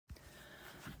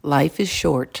Life is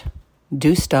short.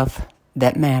 Do stuff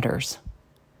that matters.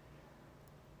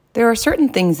 There are certain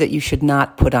things that you should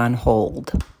not put on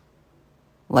hold,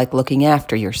 like looking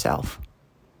after yourself,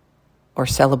 or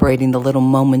celebrating the little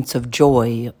moments of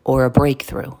joy or a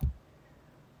breakthrough,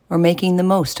 or making the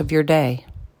most of your day,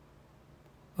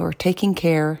 or taking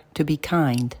care to be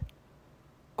kind,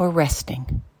 or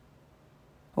resting,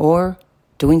 or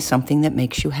doing something that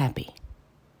makes you happy.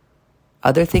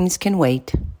 Other things can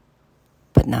wait,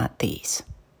 but not these.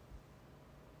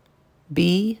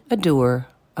 Be a doer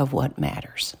of what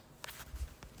matters.